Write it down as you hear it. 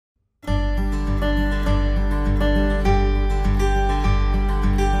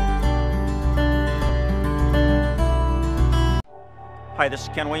Hi, this is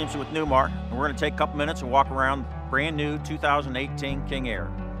Ken Williamson with Newmar, and we're going to take a couple minutes and walk around brand new 2018 King Air.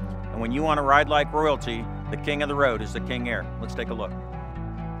 And when you want to ride like royalty, the king of the road is the King Air. Let's take a look.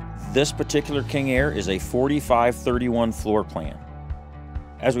 This particular King Air is a 4531 floor plan.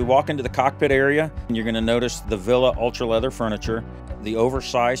 As we walk into the cockpit area, you're going to notice the Villa ultra leather furniture, the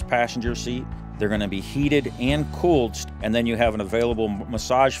oversized passenger seat. They're going to be heated and cooled, and then you have an available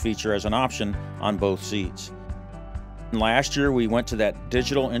massage feature as an option on both seats. Last year we went to that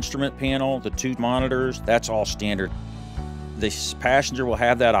digital instrument panel, the 2 monitors, that's all standard. The passenger will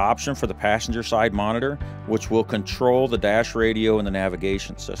have that option for the passenger side monitor, which will control the dash radio and the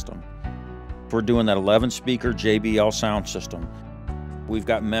navigation system. We're doing that 11-speaker JBL sound system. We've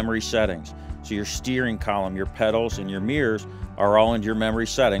got memory settings, so your steering column, your pedals, and your mirrors are all in your memory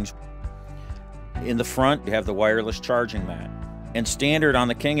settings. In the front, you have the wireless charging mat. And standard on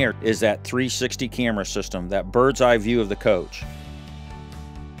the King Air is that 360 camera system, that bird's eye view of the coach.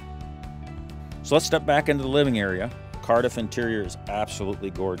 So let's step back into the living area. Cardiff interior is absolutely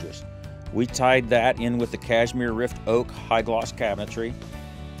gorgeous. We tied that in with the cashmere rift oak high gloss cabinetry.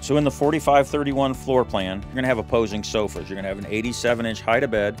 So in the 4531 floor plan, you're going to have opposing sofas. You're going to have an 87-inch height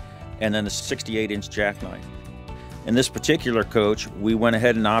of bed and then the 68-inch jackknife. In this particular coach, we went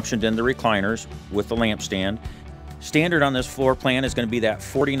ahead and optioned in the recliners with the lampstand. Standard on this floor plan is going to be that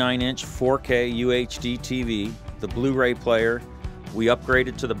 49-inch 4K UHD TV, the Blu-ray player. We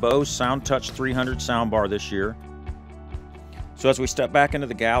upgraded to the Bose SoundTouch 300 soundbar this year. So as we step back into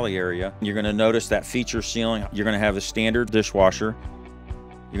the galley area, you're going to notice that feature ceiling. You're going to have the standard dishwasher.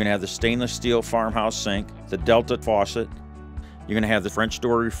 You're going to have the stainless steel farmhouse sink, the Delta faucet. You're going to have the French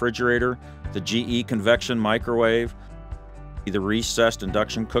door refrigerator, the GE convection microwave, the recessed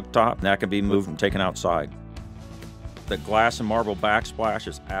induction cooktop. That can be moved and taken outside. The glass and marble backsplash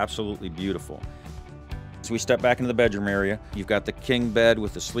is absolutely beautiful. So we step back into the bedroom area. You've got the king bed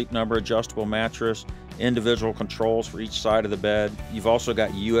with the Sleep Number adjustable mattress, individual controls for each side of the bed. You've also got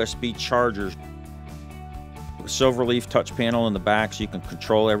USB chargers, a silverleaf touch panel in the back so you can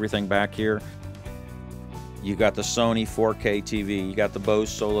control everything back here. You got the Sony 4K TV, you got the Bose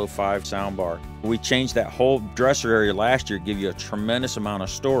Solo 5 soundbar. We changed that whole dresser area last year to give you a tremendous amount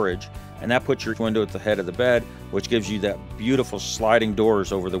of storage, and that puts your window at the head of the bed, which gives you that beautiful sliding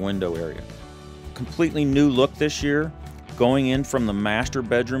doors over the window area. Completely new look this year, going in from the master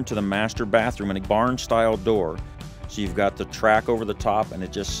bedroom to the master bathroom in a barn-style door. So you've got the track over the top and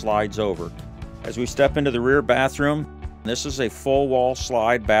it just slides over. As we step into the rear bathroom, this is a full wall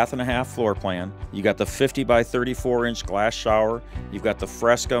slide bath and a half floor plan. You got the 50 by 34-inch glass shower. You've got the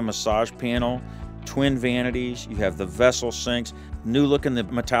Fresca massage panel, twin vanities. You have the vessel sinks, new look in the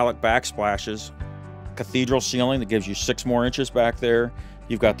metallic backsplashes, cathedral ceiling that gives you 6 more inches back there.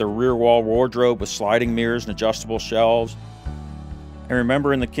 You've got the rear wall wardrobe with sliding mirrors and adjustable shelves. And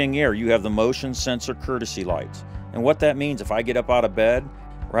remember, in the King Air, you have the motion sensor courtesy lights. And what that means, if I get up out of bed,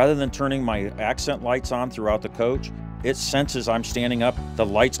 rather than turning my accent lights on throughout the coach, it senses I'm standing up, the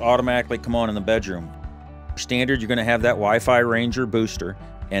lights automatically come on in the bedroom. Standard, you're going to have that Wi-Fi Ranger booster,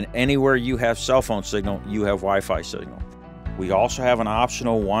 and anywhere you have cell phone signal, you have Wi-Fi signal. We also have an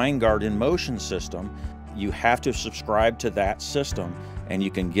optional Winegard in motion system. You have to subscribe to that system, and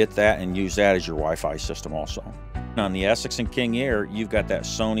you can get that and use that as your Wi-Fi system also. On the Essex and King Air, you've got that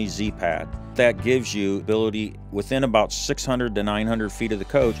Sony Z-Pad. That gives you ability within about 600 to 900 feet of the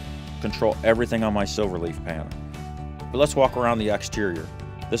coach, control everything on my Silverleaf panel. But let's walk around the exterior.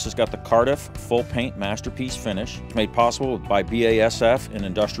 This has got the Cardiff full paint masterpiece finish. It's made possible by BASF and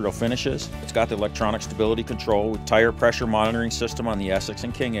Industrial Finishes. It's got the electronic stability control with tire pressure monitoring system on the Essex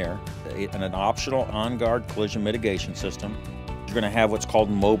and King Air, and an optional on-guard collision mitigation system. You're going to have what's called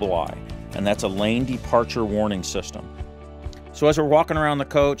Mobileye, and that's a lane departure warning system. So as we're walking around the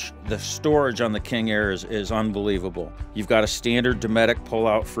coach, the storage on the King Air is unbelievable. You've got a standard Dometic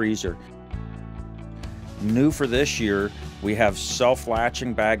pull-out freezer. New for this year, we have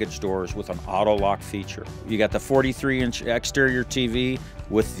self-latching baggage doors with an auto-lock feature. You got the 43-inch exterior TV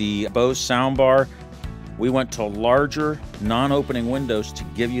with the Bose soundbar. We went to larger, non-opening windows to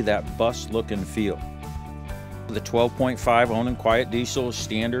give you that bus look and feel. The 12.5 own and quiet diesel is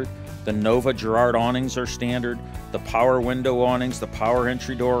standard. The Nova Girard awnings are standard. The power window awnings, the power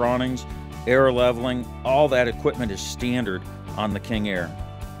entry door awnings, air leveling, all that equipment is standard on the King Air.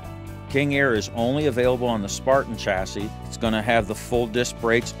 King Air is only available on the Spartan chassis. It's going to have the full disc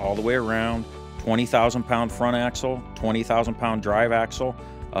brakes all the way around, 20,000-pound front axle, 20,000-pound drive axle,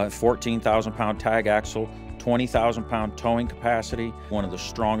 14,000-pound tag axle, 20,000-pound towing capacity, one of the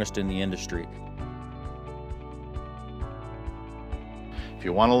strongest in the industry. If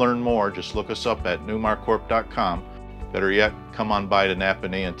you want to learn more, just look us up at newmarcorp.com Better yet, come on by to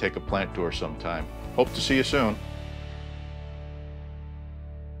Napanee and take a plant tour sometime. Hope to see you soon.